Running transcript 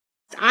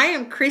I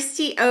am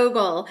Christy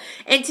Ogle,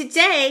 and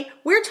today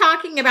we're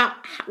talking about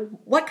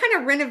what kind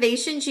of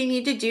renovations you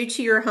need to do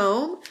to your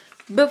home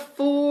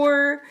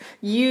before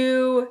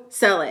you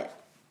sell it.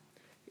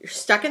 You're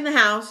stuck in the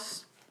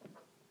house,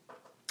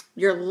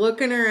 you're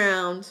looking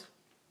around,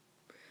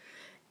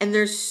 and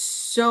there's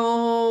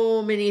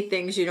so many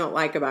things you don't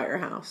like about your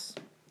house.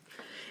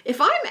 If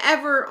I'm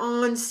ever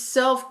on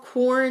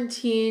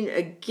self-quarantine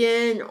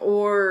again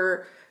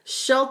or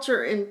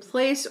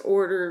shelter-in-place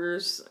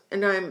orders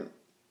and I'm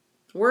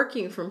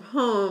working from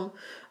home,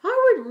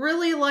 I would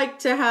really like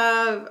to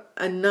have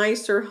a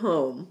nicer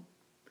home.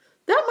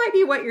 That might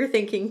be what you're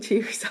thinking to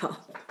yourself.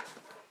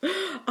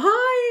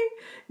 I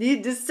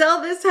need to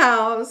sell this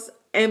house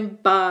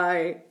and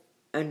buy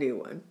a new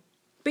one.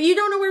 But you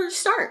don't know where to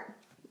start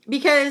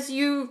because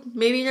you've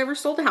maybe never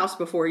sold a house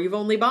before. You've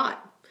only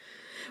bought.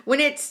 When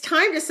it's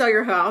time to sell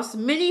your house,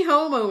 many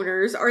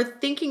homeowners are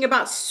thinking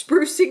about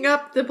sprucing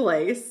up the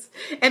place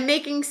and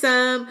making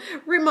some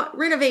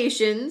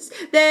renovations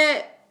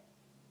that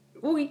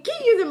will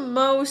get you the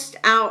most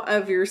out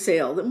of your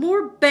sale, the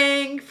more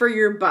bang for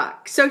your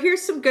buck. So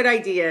here's some good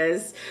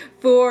ideas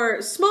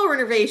for small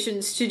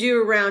renovations to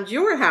do around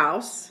your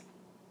house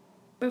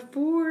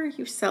before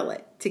you sell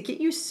it to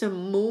get you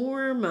some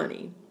more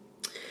money.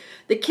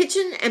 The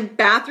kitchen and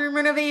bathroom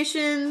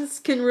renovations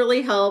can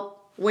really help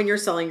when you're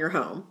selling your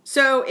home.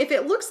 So if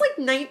it looks like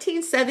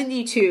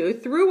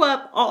 1972 threw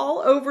up all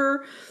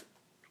over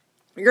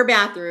your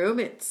bathroom,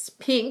 it's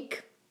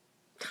pink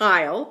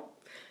tile,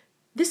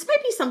 this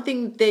might be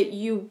something that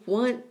you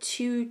want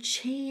to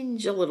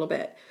change a little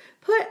bit.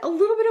 Put a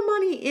little bit of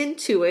money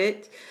into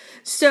it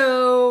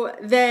so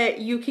that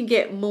you can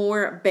get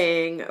more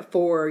bang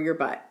for your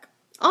buck.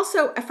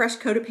 Also, a fresh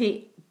coat of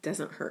paint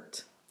doesn't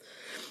hurt.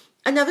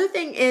 Another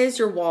thing is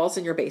your walls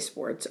and your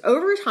baseboards.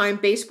 Over time,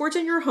 baseboards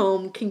in your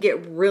home can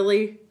get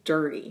really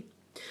dirty.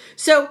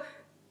 So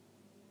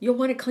you'll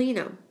want to clean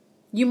them.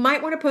 You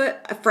might want to put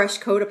a fresh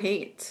coat of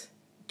paint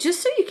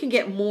just so you can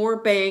get more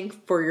bang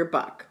for your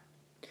buck.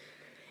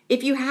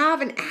 If you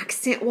have an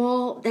accent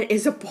wall that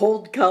is a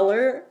bold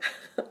color,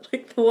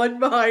 like the one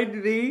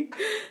behind me,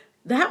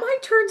 that might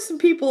turn some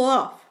people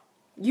off.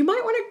 You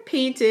might want to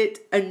paint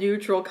it a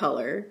neutral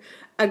color,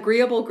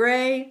 agreeable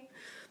gray,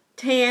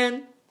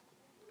 tan.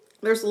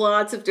 There's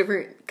lots of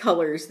different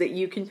colors that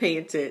you can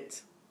paint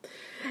it.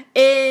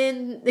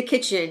 In the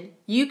kitchen,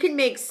 you can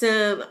make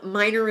some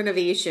minor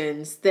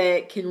renovations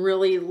that can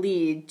really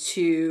lead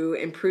to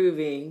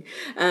improving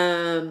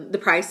the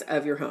price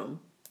of your home.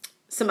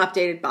 Some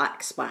updated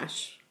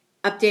backsplash,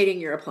 updating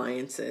your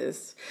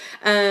appliances,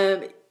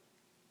 the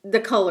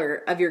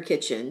color of your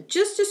kitchen,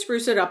 just to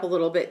spruce it up a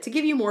little bit to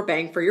give you more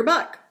bang for your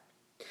buck.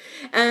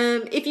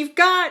 If you've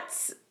got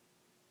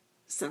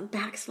some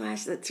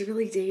backsplash that's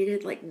really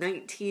dated, like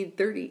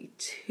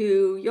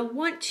 1932, you'll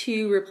want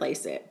to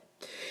replace it.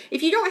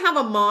 If you don't have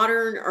a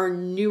modern or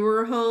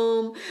newer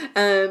home,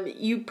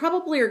 you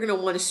probably are going to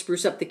want to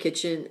spruce up the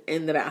kitchen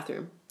and the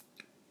bathroom.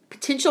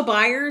 Potential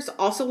buyers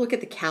also look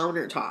at the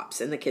countertops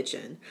in the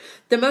kitchen.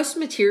 The most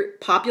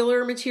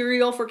popular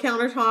material for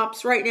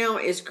countertops right now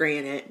is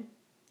granite.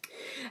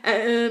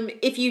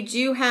 If you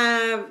do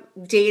have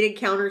dated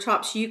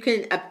countertops, you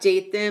can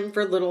update them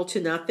for little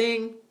to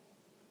nothing.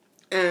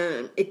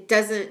 It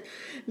doesn't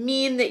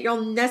mean that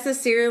you'll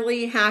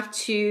necessarily have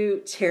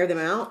to tear them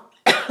out.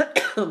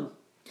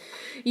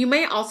 You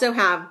may also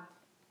have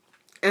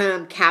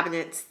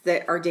cabinets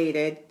that are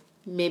dated.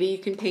 Maybe you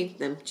can paint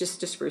them just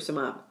to spruce them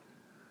up.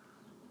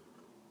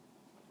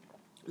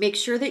 Make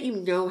sure that you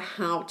know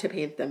how to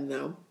paint them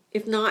though.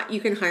 If not, you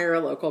can hire a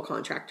local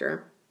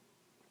contractor.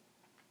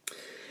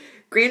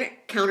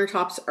 Granite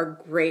countertops are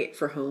great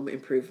for home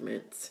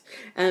improvements.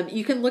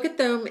 You can look at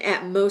them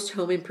at most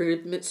home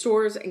improvement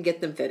stores and get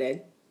them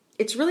fitted.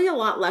 It's really a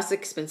lot less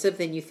expensive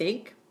than you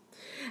think.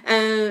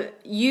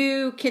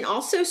 You can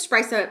also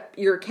spice up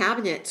your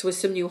cabinets with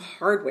some new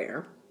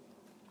hardware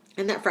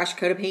and that fresh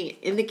coat of paint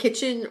in the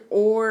kitchen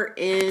or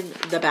in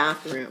the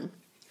bathroom.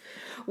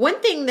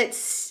 One thing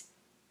that's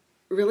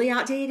really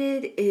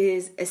outdated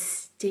is a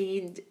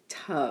stained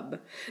tub.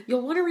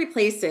 You'll want to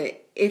replace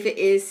it if it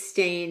is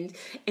stained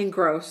and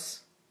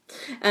gross.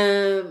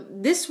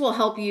 This will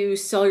help you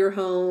sell your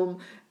home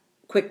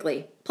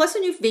quickly. Plus a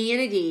new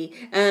vanity.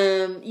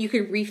 You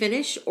could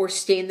refinish or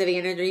stain the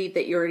vanity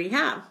that you already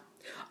have.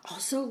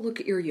 Also, look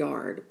at your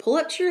yard. Pull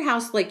up to your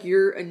house like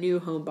you're a new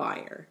home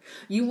buyer.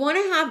 You want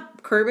to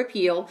have curb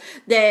appeal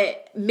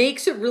that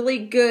makes a really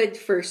good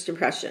first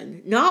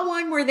impression. Not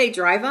one where they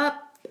drive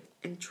up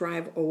and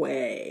drive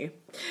away.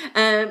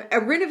 A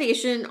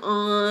renovation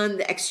on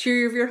the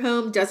exterior of your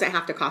home doesn't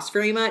have to cost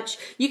very much.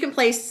 You can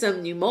place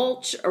some new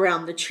mulch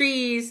around the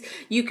trees.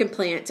 You can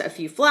plant a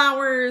few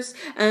flowers,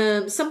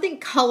 something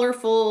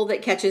colorful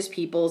that catches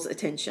people's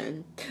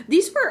attention.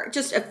 These were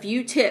just a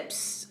few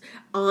tips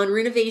on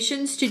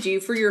renovations to do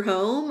for your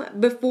home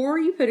before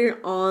you put it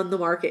on the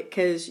market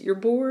because you're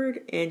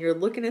bored and you're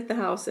looking at the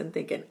house and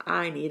thinking,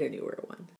 I need a newer one.